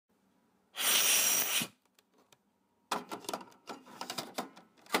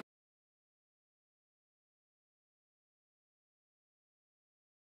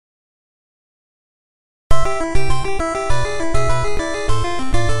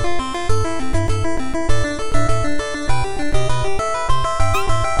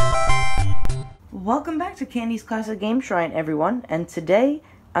Welcome back to Candy's Classic Game Shrine, everyone, and today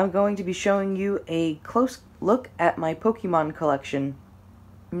I'm going to be showing you a close look at my Pokemon collection.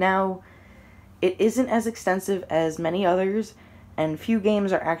 Now, it isn't as extensive as many others, and few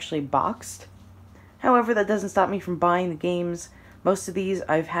games are actually boxed. However, that doesn't stop me from buying the games. Most of these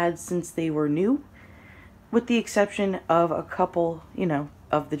I've had since they were new, with the exception of a couple,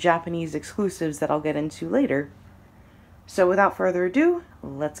 of the Japanese exclusives that I'll get into later. So without further ado,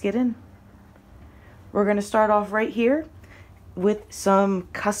 let's get in. We're going to start off right here with some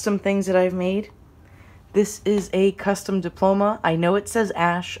custom things that I've made. This is a custom diploma. I know it says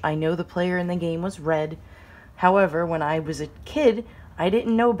Ash. I know the player in the game was Red. However, when I was a kid, I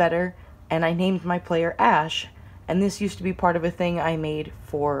didn't know better, and I named my player Ash. And this used to be part of a thing I made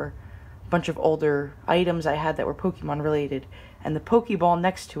for a bunch of older items I had that were Pokemon related. And the Pokeball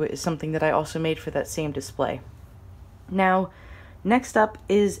next to it is something that I also made for that same display. Now, next up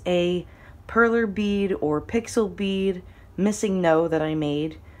is a Perler bead or pixel bead missing no that I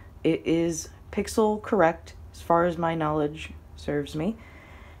made. It is pixel correct as far as my knowledge serves me.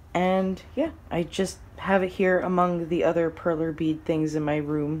 And yeah, I just have it here among the other Perler bead things in my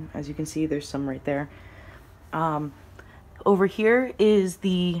room. As you can see, there's some right there. Over here is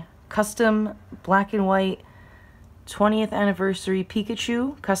the custom black and white 20th anniversary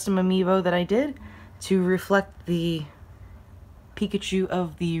Pikachu custom amiibo that I did to reflect the Pikachu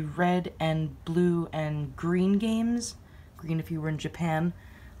of the red and blue and green games. Green if you were in Japan.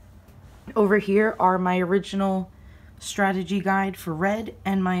 Over here are my original strategy guide for red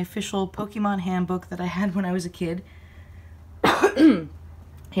and my official Pokemon handbook that I had when I was a kid.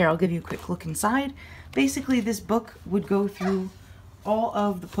 Here, I'll give you a quick look inside. Basically, this book would go through all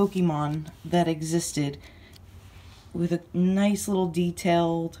of the Pokemon that existed with a nice little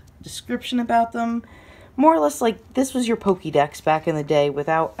detailed description about them. More or less like this was your Pokédex back in the day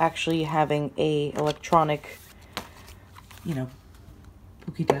without actually having a electronic,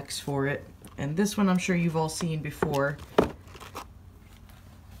 Pokédex for it. And this one I'm sure you've all seen before.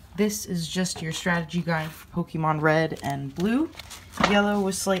 This is just your strategy guide for Pokemon Red and Blue. Yellow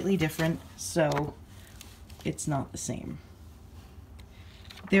was slightly different, so it's not the same.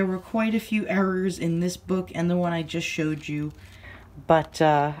 There were quite a few errors in this book and the one I just showed you, but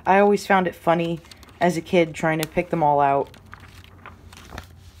I always found it funny as a kid trying to pick them all out.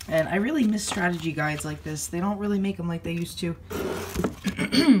 And I really miss strategy guides like this. They don't really make them like they used to.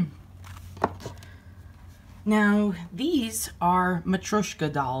 Now, these are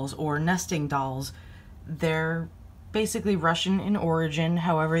Matryoshka dolls, or nesting dolls. They're basically Russian in origin.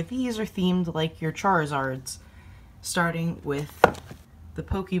 However, these are themed like your Charizards, starting with the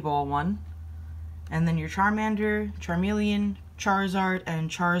Pokeball one, and then your Charmander, Charmeleon, Charizard, and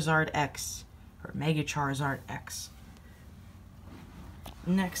Charizard X, or Mega Charizard X.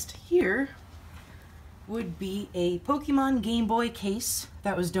 Next here would be a Pokemon Game Boy case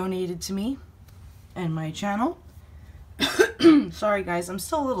that was donated to me and my channel. Sorry guys, I'm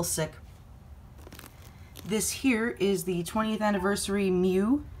still a little sick. This here is the 20th anniversary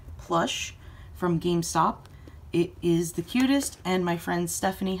Mew plush from GameStop. It is the cutest, and my friend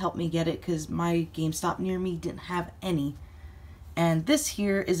Stephanie helped me get it because my GameStop near me didn't have any. And this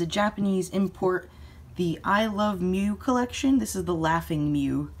here is a Japanese import, the I Love Mew collection. This is the Laughing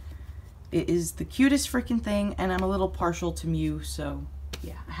Mew. It is the cutest freaking thing, and I'm a little partial to Mew, so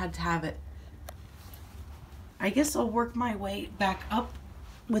yeah, I had to have it. I guess I'll work my way back up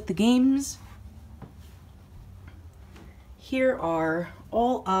with the games. Here are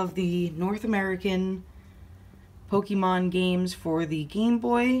all of the North American Pokemon games for the Game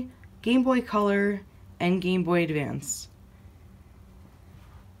Boy, Game Boy Color, and Game Boy Advance.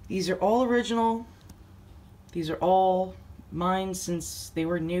 These are all original. These are all mine since they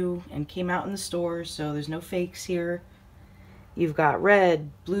were new and came out in the store, so there's no fakes here. You've got red,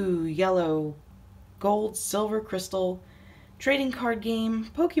 blue, yellow, gold, silver, crystal, trading card game,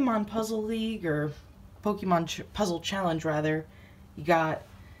 Pokemon Puzzle League, or Pokemon Puzzle Challenge rather. You got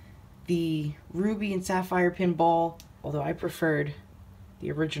the Ruby and Sapphire pinball, although I preferred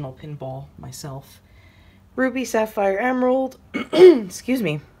the original pinball myself. Ruby, Sapphire, Emerald, excuse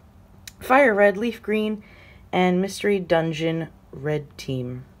me, Fire Red, Leaf Green, and Mystery Dungeon Red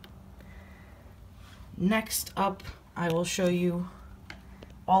Team. Next up, I will show you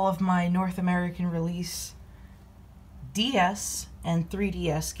all of my North American release DS and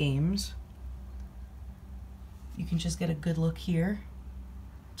 3DS games. You can just get a good look here.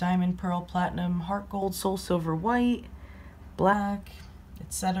 Diamond, Pearl, Platinum, Heart Gold, Soul Silver, White, Black,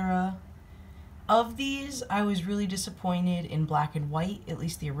 etc. Of these, I was really disappointed in Black and White, at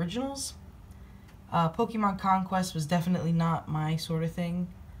least the originals. Pokemon Conquest was definitely not my sort of thing.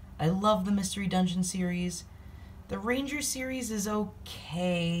 I love the Mystery Dungeon series. The Ranger series is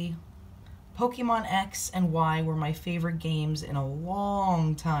okay. Pokemon X and Y were my favorite games in a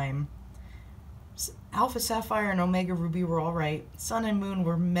long time. Alpha Sapphire and Omega Ruby were alright. Sun and Moon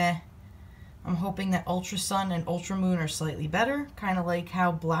were meh. I'm hoping that Ultra Sun and Ultra Moon are slightly better, kind of like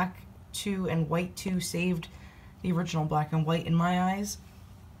how Black 2 and White 2 saved the original Black and White in my eyes.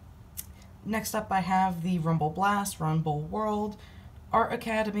 Next up I have the Rumble Blast, Rumble World, Art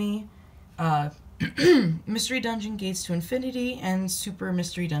Academy, Mystery Dungeon Gates to Infinity, and Super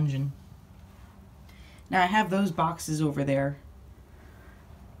Mystery Dungeon. Now I have those boxes over there,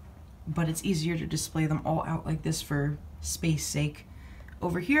 but it's easier to display them all out like this for space sake.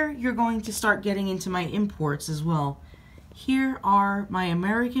 Over here, you're going to start getting into my imports as well. Here are my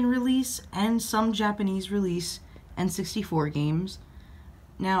American release and some Japanese release N64 games.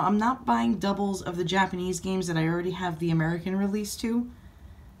 Now, I'm not buying doubles of the Japanese games that I already have the American release to.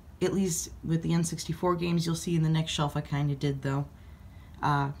 At least with the N64 games, you'll see in the next shelf I kind of did though.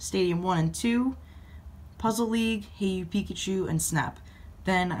 Stadium 1 and 2, Puzzle League, Hey You Pikachu, and Snap.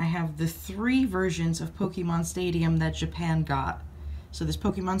 Then I have the 3 versions of Pokemon Stadium that Japan got. So there's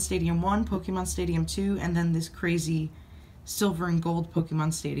Pokemon Stadium 1, Pokemon Stadium 2, and then this crazy silver and gold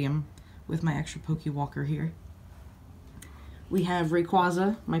Pokemon Stadium with my extra Pokewalker here. We have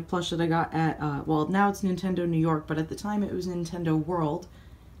Rayquaza, my plush that I got at, well, now it's Nintendo New York, but at the time it was Nintendo World,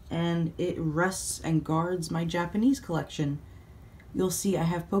 and it rests and guards my Japanese collection. You'll see I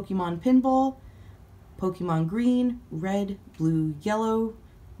have Pokemon Pinball, Pokemon Green, Red, Blue, Yellow,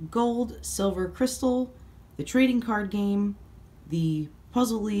 Gold, Silver, Crystal, the trading card game, the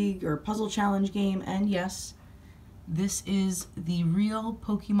Puzzle League or Puzzle Challenge game, and yes, this is the real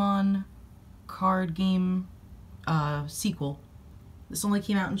Pokemon card game sequel. This only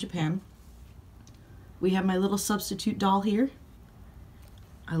came out in Japan. We have my little substitute doll here.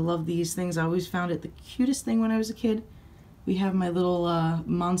 I love these things. I always found it the cutest thing when I was a kid. We have my little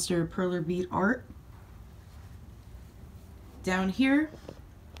monster Perler Beat art. Down here,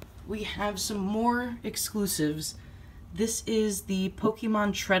 we have some more exclusives. This is the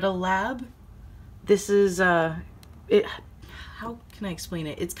Pokemon Treadle Lab. This is, how can I explain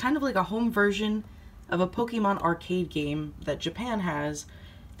it? It's kind of like a home version of a Pokemon arcade game that Japan has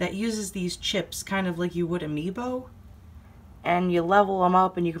that uses these chips kind of like you would Amiibo. And you level them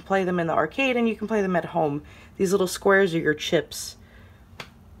up and you can play them in the arcade and you can play them at home. These little squares are your chips.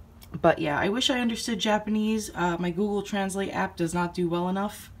 But yeah, I wish I understood Japanese. My Google Translate app does not do well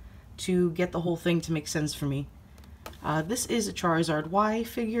enough to get the whole thing to make sense for me. This is a Charizard Y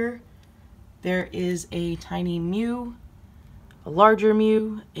figure. There is a tiny Mew, a larger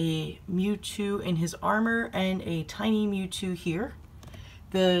Mew, a Mewtwo in his armor, and a tiny Mewtwo here.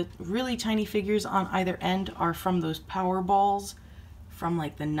 The really tiny figures on either end are from those Power Balls from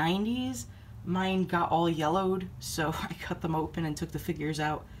like the 90s. Mine got all yellowed, so I cut them open and took the figures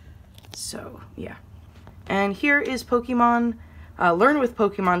out. So, yeah. And here is Pokemon Learn with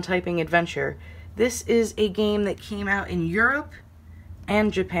Pokemon Typing Adventure. This is a game that came out in Europe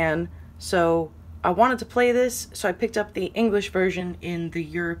and Japan, so I wanted to play this, so I picked up the English version in the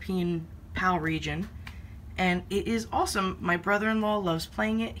European PAL region, and it is awesome. My brother-in-law loves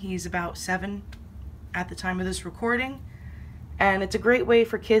playing it. He's about 7 at the time of this recording, and it's a great way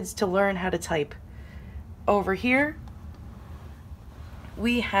for kids to learn how to type. Over here,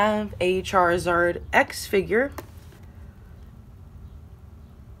 we have a Charizard X figure.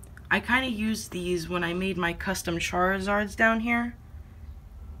 I kind of used these when I made my custom Charizards down here.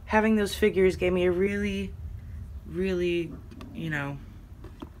 Having those figures gave me a really, you know,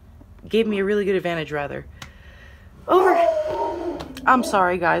 gave me a really good advantage, rather. I'm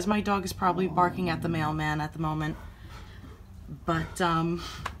sorry, guys. My dog is probably barking at the mailman at the moment. But,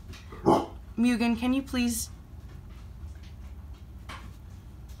 Mugen, can you please...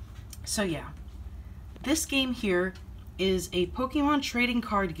 So, yeah. This game here is a Pokemon trading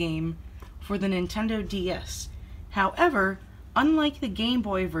card game for the Nintendo DS. However, unlike the Game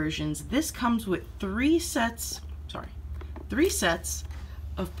Boy versions, this comes with 3 sets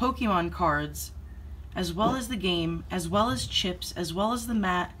of Pokemon cards, as well as the game, as well as chips, as well as the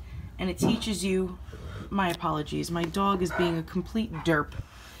mat, and it teaches you... My apologies, my dog is being a complete derp.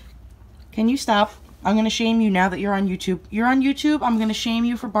 Can you stop? I'm gonna shame you now that you're on YouTube. You're on YouTube, I'm gonna shame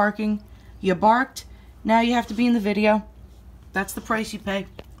you for barking. You barked, now you have to be in the video. That's the price you pay.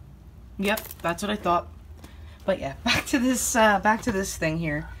 Yep, that's what I thought. But yeah, back to this thing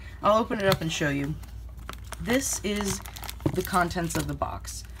here. I'll open it up and show you. This is the contents of the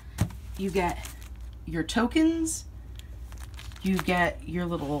box. You get your tokens, you get your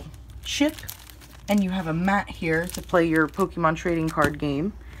little chip, and you have a mat here to play your Pokemon trading card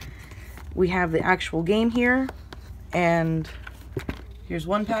game. we have the actual game here, and here's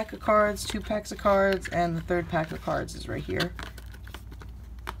 1 pack of cards, 2 packs of cards, and the 3rd pack of cards is right here.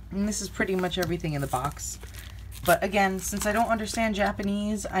 And this is pretty much everything in the box. But again, since I don't understand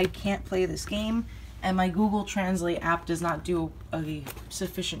Japanese, I can't play this game, and my Google Translate app does not do a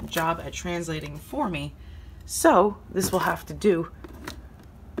sufficient job at translating for me. So this will have to do.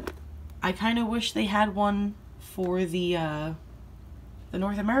 I kind of wish they had one for the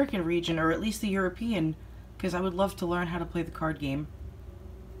North American region, or at least the European, because I would love to learn how to play the card game.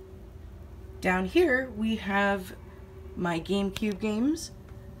 Down here we have my GameCube games,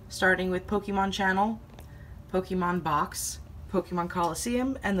 starting with Pokemon Channel, Pokemon Box, Pokemon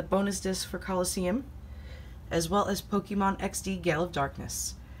Colosseum, and the bonus disc for Colosseum, as well as Pokemon XD Gale of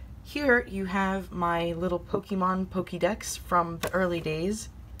Darkness. Here you have my little Pokemon Pokédex from the early days,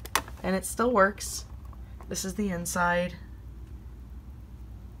 and it still works. This is the inside.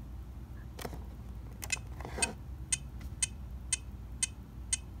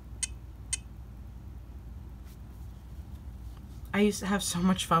 I used to have so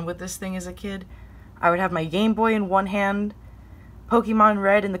much fun with this thing as a kid. I would have my Game Boy in one hand, Pokemon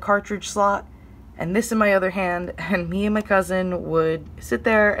Red in the cartridge slot, and this in my other hand, and me and my cousin would sit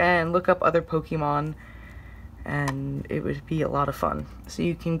there and look up other Pokemon, and it would be a lot of fun. So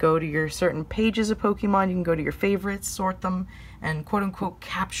you can go to your certain pages of Pokemon, you can go to your favorites, sort them, and quote-unquote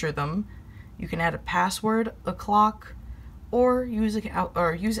capture them. You can add a password, a clock, or use it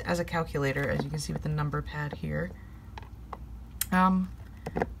as a calculator, as you can see with the number pad here.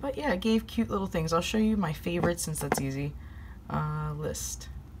 But yeah, it gave cute little things. I'll show you my favorites since that's easy. List.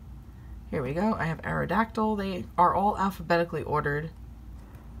 Here we go. I have Aerodactyl. They are all alphabetically ordered.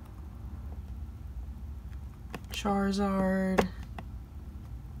 Charizard.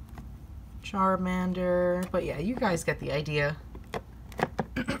 Charmander. But yeah, you guys get the idea.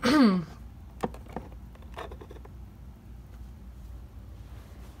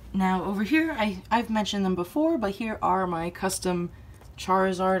 Now over here, I've mentioned them before, but here are my custom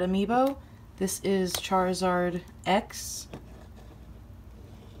Charizard amiibo. This is Charizard X.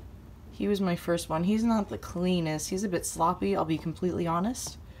 He was my first one. He's not the cleanest. He's a bit sloppy, I'll be completely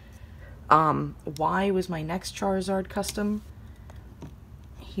honest. Y was my next Charizard custom.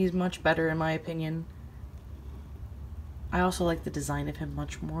 He's much better in my opinion. I also like the design of him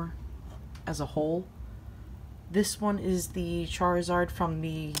much more as a whole. This one is the Charizard from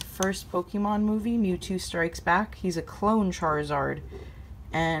the first Pokemon movie, Mewtwo Strikes Back. He's a clone Charizard,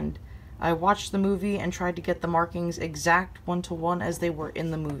 and I watched the movie and tried to get the markings exact one-to-one as they were in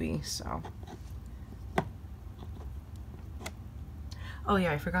the movie, so. Oh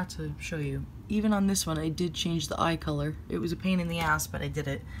yeah, I forgot to show you. Even on this one, I did change the eye color. It was a pain in the ass, but I did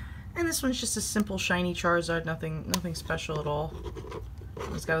it. And this one's just a simple shiny Charizard, nothing special at all.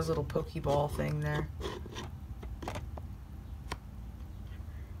 He's got his little Pokeball thing there.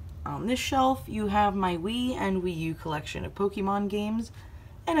 On this shelf, you have my Wii and Wii U collection of Pokemon games,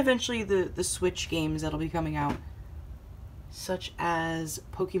 and eventually the Switch games that'll be coming out, such as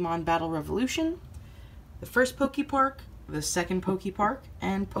Pokemon Battle Revolution, the first Pokepark, the second Pokepark,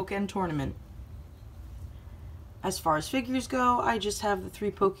 and Pokken Tournament. As far as figures go, I just have the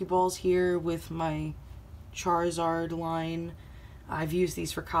 3 Pokeballs here with my Charizard line. I've used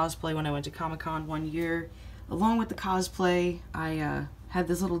these for cosplay when I went to Comic-Con one year. Along with the cosplay, I had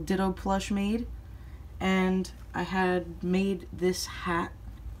this little Ditto plush made, and I had made this hat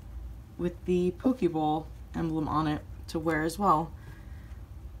with the Pokeball emblem on it to wear as well.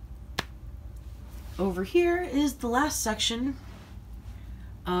 Over here is the last section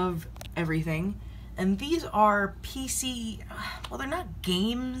of everything, and these are PC, well, they're not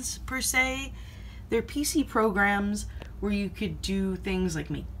games per se, they're PC programs where you could do things like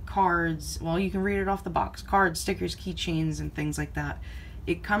make cards. Well, you can read it off the box: cards, stickers, keychains, and things like that.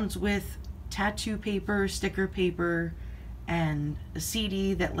 It comes with tattoo paper, sticker paper, and a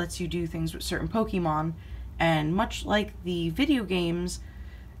CD that lets you do things with certain Pokemon. And much like the video games,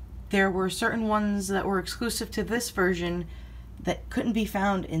 there were certain ones that were exclusive to this version that couldn't be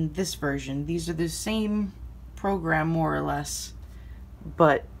found in this version. These are the same program, more or less,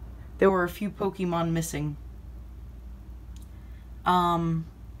 but there were a few Pokemon missing.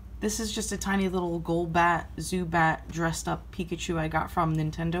 This is just a tiny little Golbat, Zubat dressed up Pikachu I got from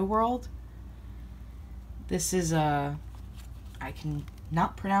Nintendo World. This is I can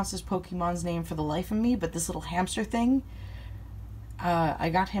not pronounce this Pokemon's name for the life of me, but this little hamster thing, I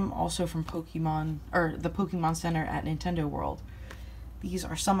got him also from Pokemon, or the Pokemon Center at Nintendo World. These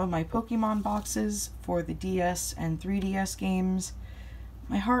are some of my Pokemon boxes for the DS and 3DS games.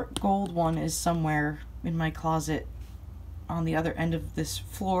 My Heart Gold one is somewhere in my closet on the other end of this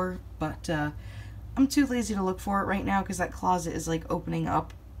floor, but I'm too lazy to look for it right now because that closet is like opening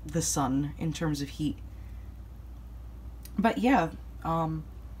up the sun in terms of heat. But yeah, oh,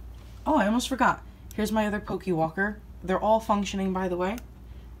 I almost forgot. Here's my other Pokewalker. They're all functioning, by the way.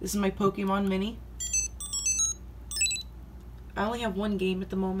 This is my Pokemon Mini. I only have one game at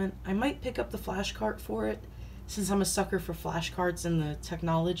the moment. I might pick up the flash cart for it, since I'm a sucker for flashcards and the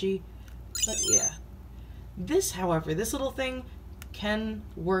technology. But yeah. This, however, this little thing can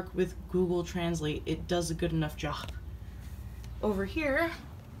work with Google Translate. It does a good enough job. Over here,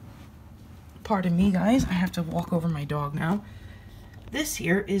 pardon me guys, I have to walk over my dog now. This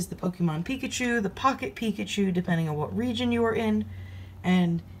here is the Pokemon Pikachu, the Pocket Pikachu, depending on what region you are in.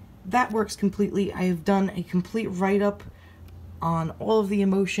 And that works completely. I have done a complete write-up on all of the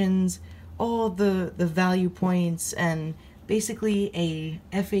emotions, all the value points, and basically a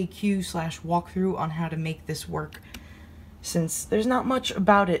FAQ / walkthrough on how to make this work, since there's not much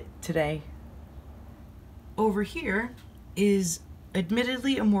about it today. Over here is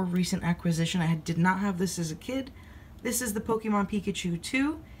admittedly a more recent acquisition. I did not have this as a kid. This is the Pokemon Pikachu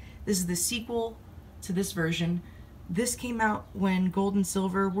 2. This is the sequel to this version. This came out when Gold and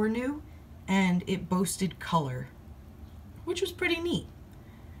Silver were new, and it boasted color, which was pretty neat.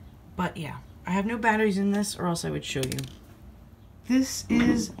 But yeah, I have no batteries in this, or else I would show you. This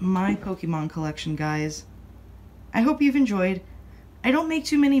is my Pokemon collection, guys. I hope you've enjoyed. I don't make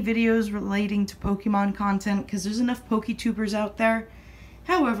too many videos relating to Pokemon content because there's enough PokeTubers out there.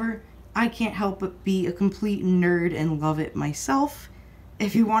 However, I can't help but be a complete nerd and love it myself.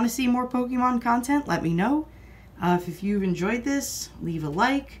 If you want to see more Pokemon content, let me know. If you've enjoyed this, leave a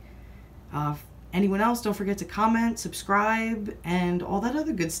like. Anyone else, don't forget to comment, subscribe, and all that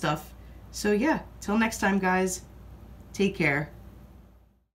other good stuff. So yeah, till next time guys, take care.